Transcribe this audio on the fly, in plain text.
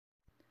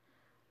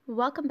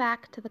Welcome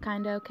back to the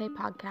Kinda Okay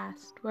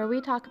podcast, where we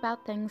talk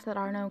about things that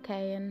aren't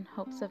okay in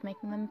hopes of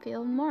making them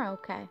feel more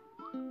okay.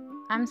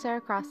 I'm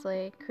Sarah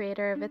Crossley,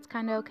 creator of It's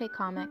Kinda Okay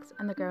Comics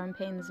and the Grow in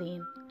Pain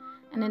zine,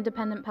 an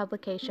independent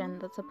publication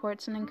that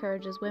supports and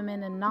encourages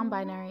women and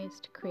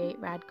non-binaries to create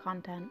rad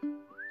content.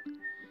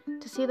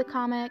 To see the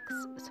comics,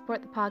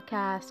 support the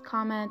podcast,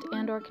 comment,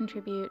 and/or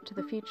contribute to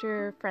the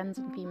future Friends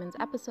and Femons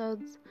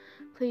episodes,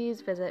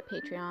 please visit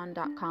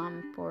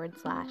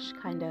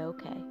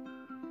patreon.com/kindaokay.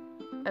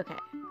 Okay,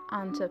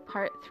 on to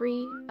part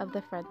 3 of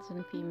the Friends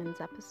and Femons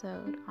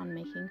episode on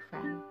making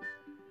friends.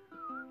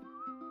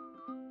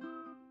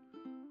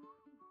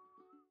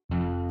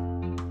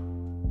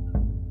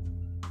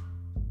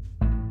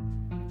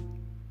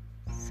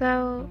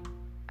 So,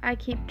 I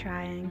keep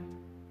trying.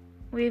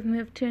 We've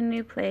moved to a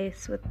new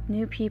place with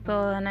new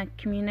people and a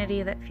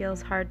community that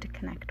feels hard to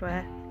connect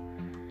with.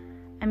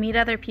 I meet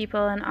other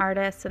people and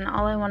artists, and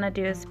all I want to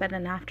do is spend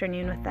an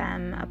afternoon with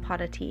them, a pot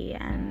of tea,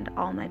 and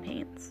all my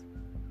paints.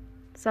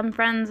 Some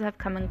friends have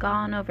come and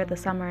gone over the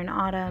summer and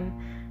autumn,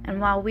 and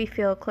while we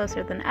feel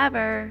closer than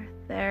ever,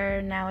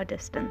 they're now a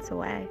distance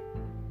away.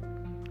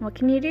 What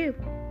can you do?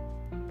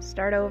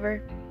 Start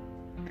over.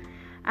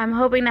 I'm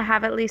hoping to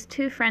have at least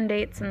 2 friend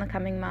dates in the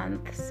coming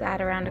month,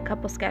 sat around a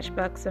couple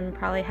sketchbooks and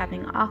probably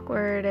having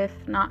awkward,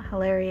 if not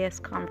hilarious,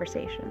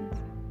 conversations.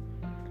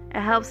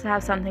 It helps to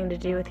have something to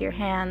do with your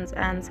hands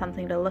and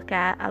something to look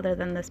at other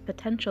than this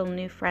potential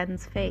new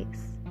friend's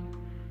face.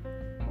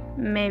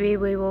 Maybe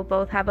we will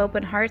both have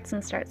open hearts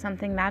and start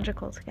something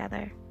magical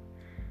together.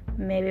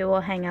 Maybe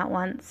we'll hang out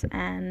once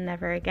and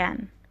never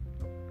again.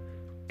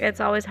 It's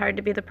always hard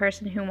to be the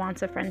person who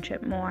wants a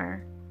friendship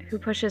more, who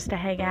pushes to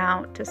hang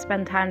out, to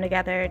spend time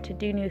together, to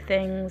do new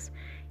things,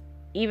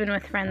 even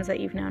with friends that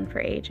you've known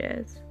for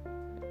ages.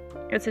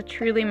 It's a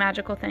truly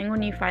magical thing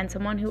when you find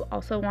someone who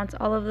also wants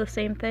all of the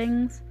same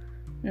things,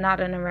 not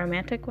in a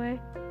romantic way.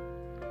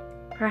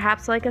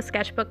 Perhaps like a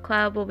sketchbook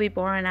club will be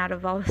born out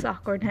of all this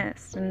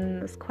awkwardness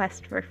and this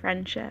quest for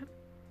friendship.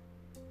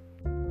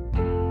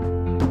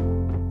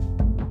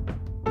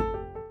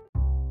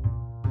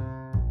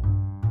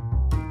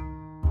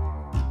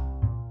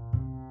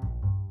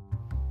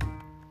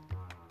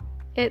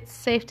 It's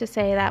safe to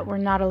say that we're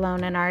not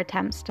alone in our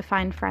attempts to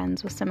find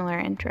friends with similar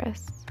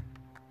interests.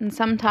 And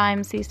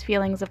sometimes these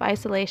feelings of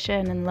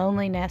isolation and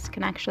loneliness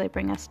can actually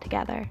bring us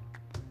together.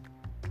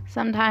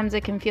 Sometimes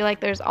it can feel like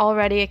there's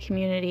already a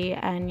community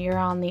and you're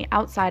on the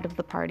outside of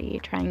the party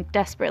trying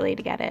desperately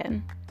to get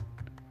in.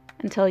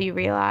 Until you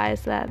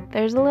realize that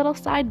there's a little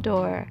side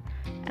door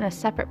and a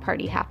separate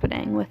party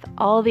happening with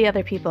all the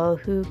other people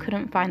who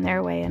couldn't find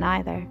their way in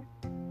either.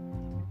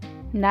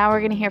 Now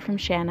we're going to hear from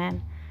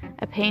Shannon,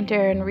 a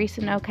painter and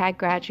recent OCAD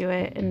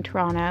graduate in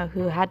Toronto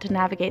who had to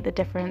navigate the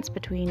difference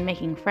between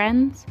making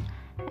friends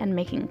and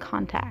making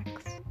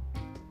contacts.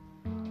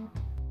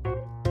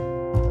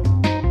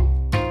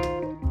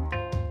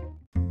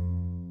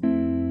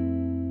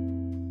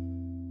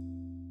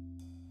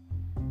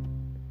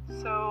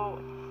 So,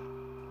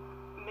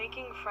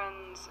 making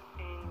friends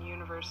in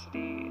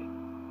university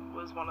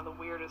was one of the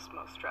weirdest,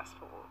 most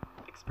stressful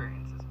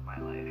experiences of my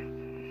life.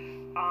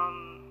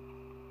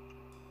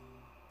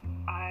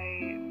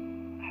 I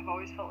have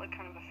always felt like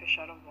kind of a fish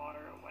out of water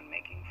when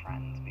making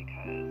friends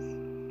because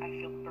I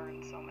feel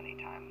burned so many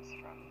times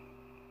from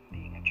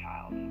being a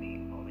child and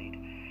being bullied.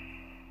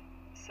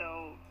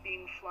 So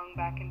being flung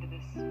back into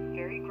this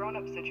very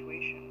grown-up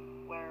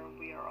situation where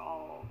we are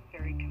all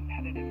very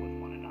competitive with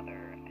one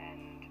another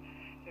and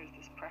there's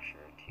this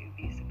pressure to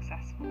be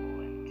successful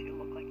and to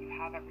look like you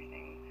have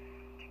everything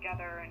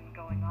together and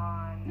going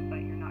on,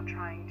 but you're not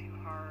trying too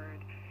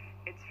hard.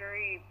 It's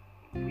very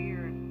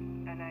weird,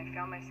 and I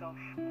found myself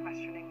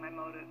questioning my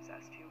motives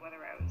as to whether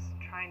I was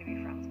trying to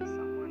be friends with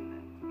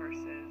someone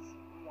versus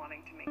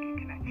wanting to make a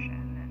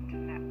connection and to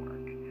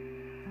network.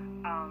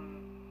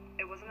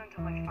 It wasn't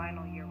until my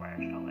final year where I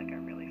felt like I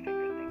really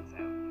figured things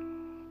out.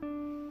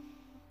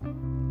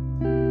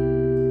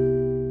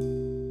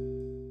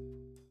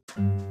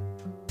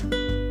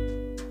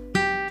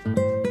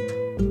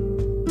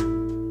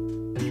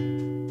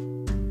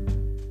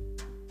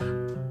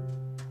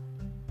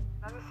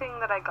 Another thing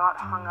that I got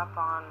hung up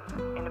on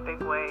in a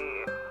big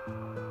way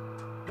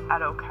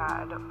at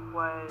OCAD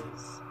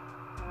was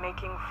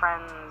making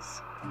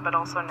friends, but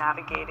also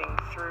navigating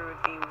through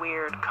the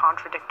weird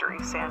contradictory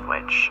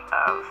sandwich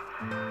of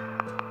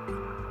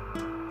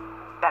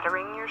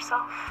bettering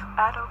yourself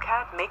at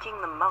OCAD,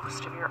 making the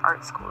most of your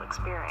art school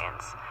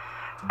experience.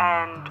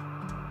 And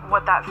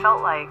what that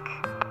felt like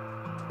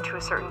to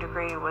a certain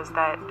degree was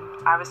that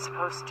I was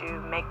supposed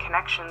to make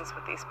connections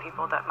with these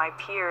people that my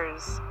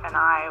peers and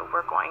I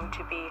were going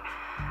to be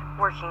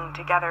working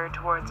together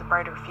towards a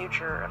brighter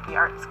future of the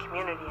arts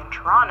community in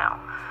Toronto.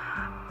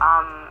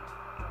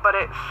 But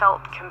it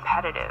felt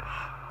competitive,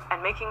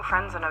 and making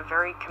friends in a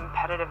very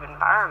competitive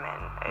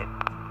environment, it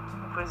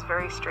was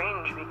very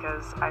strange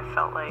because I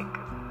felt like,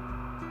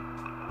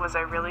 was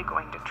I really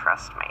going to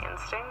trust my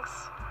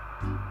instincts,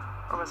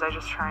 or was I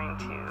just trying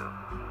to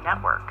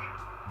network?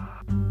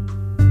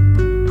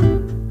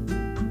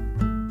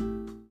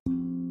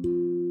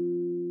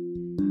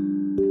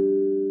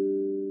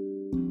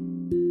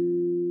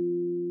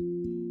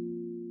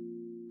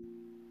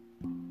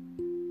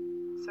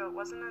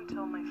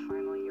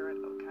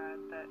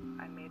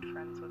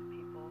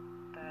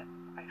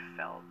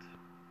 felt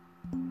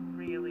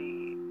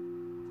really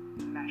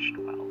meshed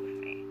well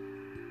with me.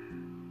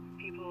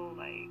 People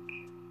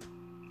like,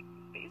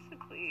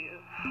 basically,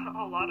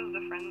 a lot of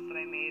the friends that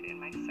I made in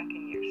my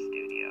second year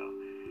studio.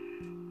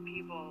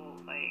 People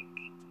like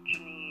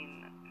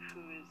Janine,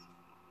 who is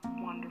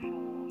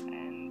wonderful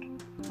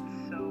and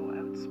so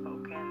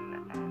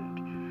outspoken,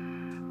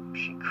 and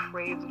she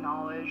craves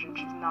knowledge, and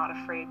she's not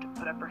afraid to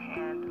put up her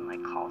hand and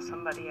like call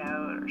somebody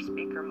out or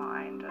speak her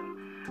mind,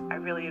 and I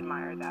really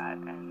admire that,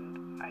 and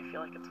I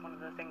feel like it's one of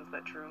the things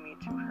that drew me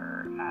to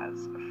her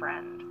as a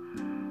friend.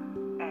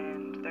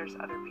 And there's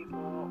other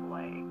people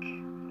like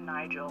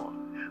Nigel,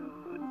 who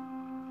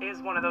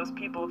is one of those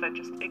people that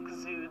just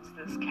exudes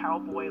this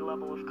cowboy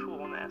level of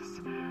coolness,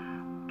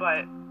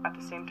 but at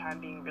the same time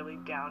being really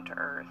down to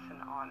earth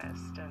and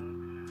honest,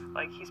 and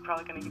like he's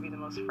probably going to give you the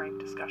most frank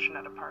discussion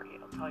at a party,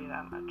 I'll tell you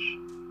that much.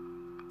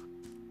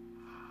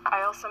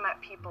 I also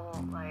met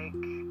people like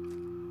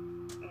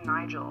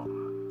Nigel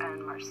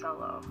and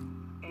Marcelo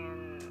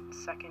in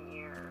second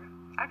year.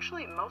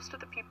 Actually, most of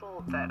the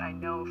people that I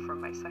know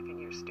from my second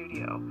year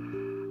studio,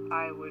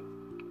 I would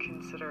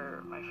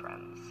consider my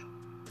friends.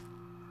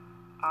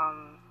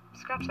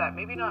 Scratch that,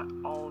 maybe not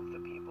all of the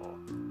people,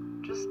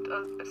 just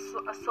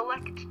a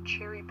select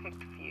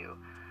cherry-picked few.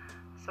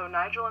 So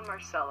Nigel and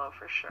Marcelo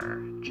for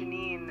sure,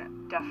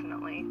 Janine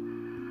definitely,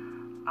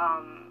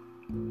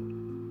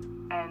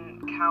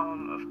 and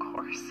Callum, of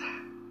course.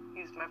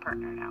 He's my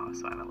partner now,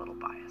 so I'm a little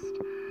biased,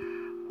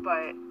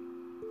 but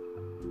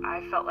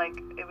I felt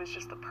like it was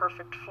just the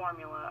perfect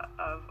formula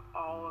of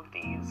all of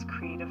these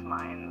creative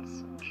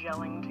minds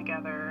gelling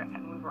together,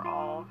 and we were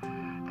all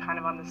kind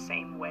of on the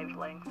same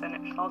wavelength, and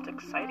it felt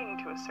exciting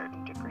to a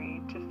certain degree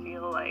to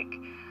feel like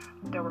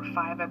there were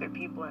 5 other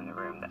people in the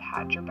room that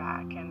had your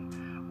back and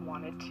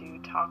wanted to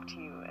talk to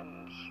you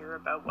and hear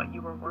about what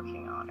you were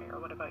working on or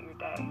what about your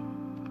day.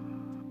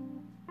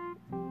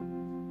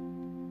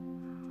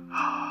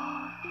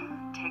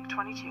 Take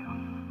 22.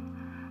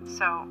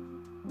 So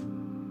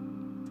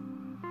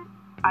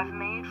I've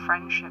made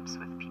friendships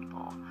with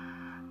people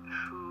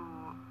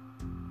who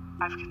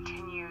I've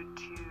continued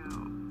to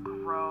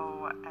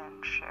grow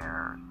and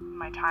share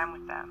my time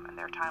with them and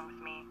their time with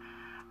me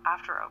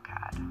after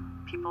OCAD.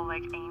 People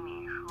like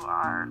Amy, who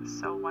are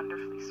so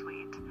wonderfully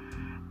sweet,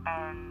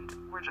 and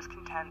we're just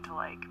content to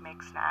like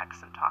make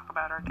snacks and talk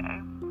about our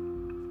day.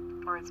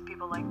 Or it's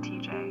people like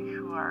TJ,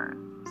 who are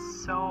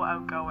so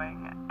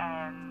outgoing,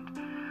 and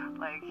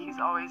like he's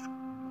always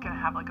gonna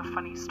have like a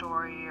funny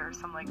story or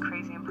some like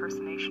crazy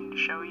impersonation to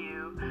show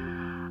you,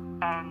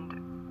 and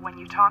when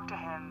you talk to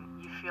him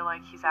you feel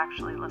like he's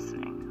actually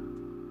listening,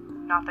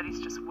 not that he's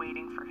just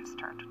waiting for his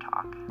turn to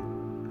talk.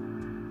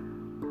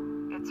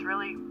 It's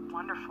really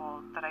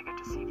wonderful that I get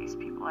to see these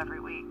people every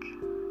week,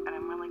 and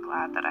I'm really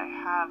glad that I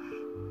have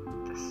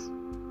this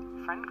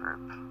friend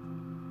group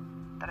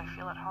that I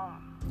feel at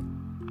home.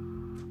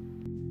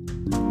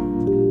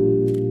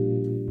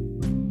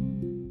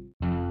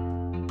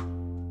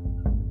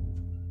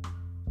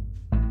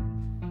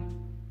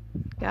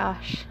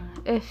 Gosh,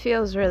 it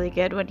feels really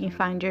good when you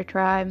find your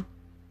tribe.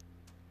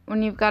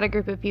 When you've got a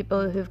group of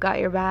people who've got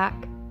your back.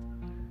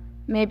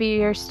 Maybe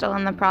you're still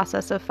in the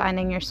process of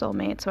finding your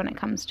soulmates when it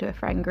comes to a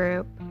friend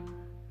group.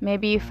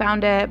 Maybe you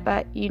found it,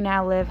 but you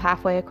now live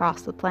halfway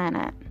across the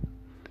planet.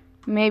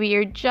 Maybe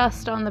you're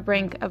just on the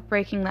brink of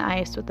breaking the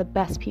ice with the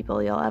best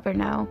people you'll ever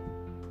know.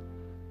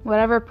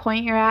 Whatever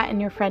point you're at in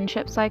your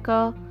friendship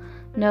cycle,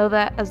 know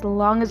that as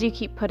long as you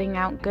keep putting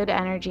out good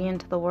energy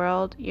into the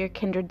world, your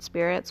kindred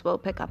spirits will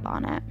pick up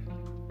on it.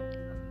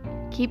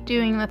 Keep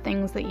doing the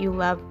things that you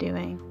love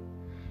doing.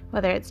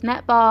 Whether it's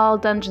netball,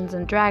 Dungeons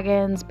and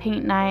Dragons,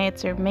 paint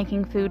nights, or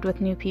making food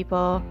with new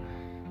people,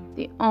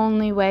 the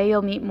only way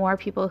you'll meet more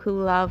people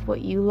who love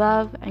what you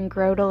love and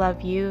grow to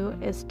love you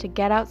is to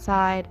get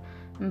outside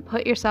and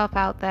put yourself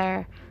out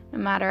there, no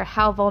matter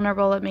how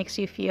vulnerable it makes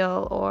you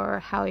feel or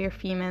how your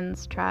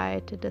Femons try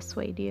to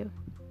dissuade you.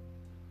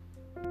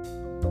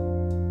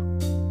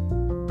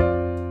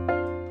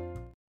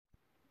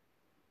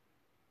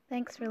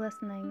 Thanks for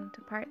listening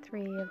to part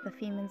 3 of the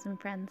Femons and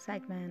Friends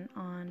segment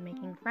on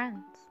making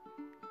friends.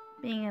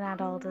 Being an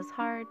adult is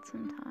hard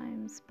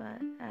sometimes,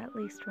 but at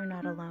least we're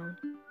not alone.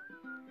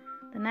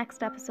 The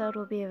next episode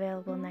will be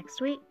available next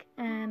week,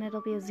 and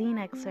it'll be a zine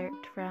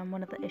excerpt from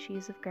one of the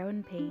issues of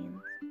Growing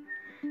Pains.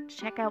 To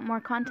check out more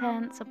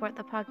content, support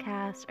the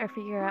podcast, or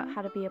figure out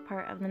how to be a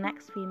part of the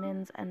next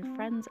Femons and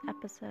Friends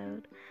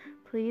episode,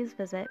 please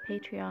visit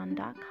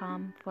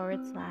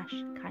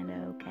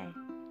patreon.com/kindaok.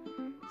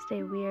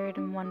 Stay weird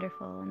and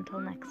wonderful until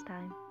next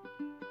time.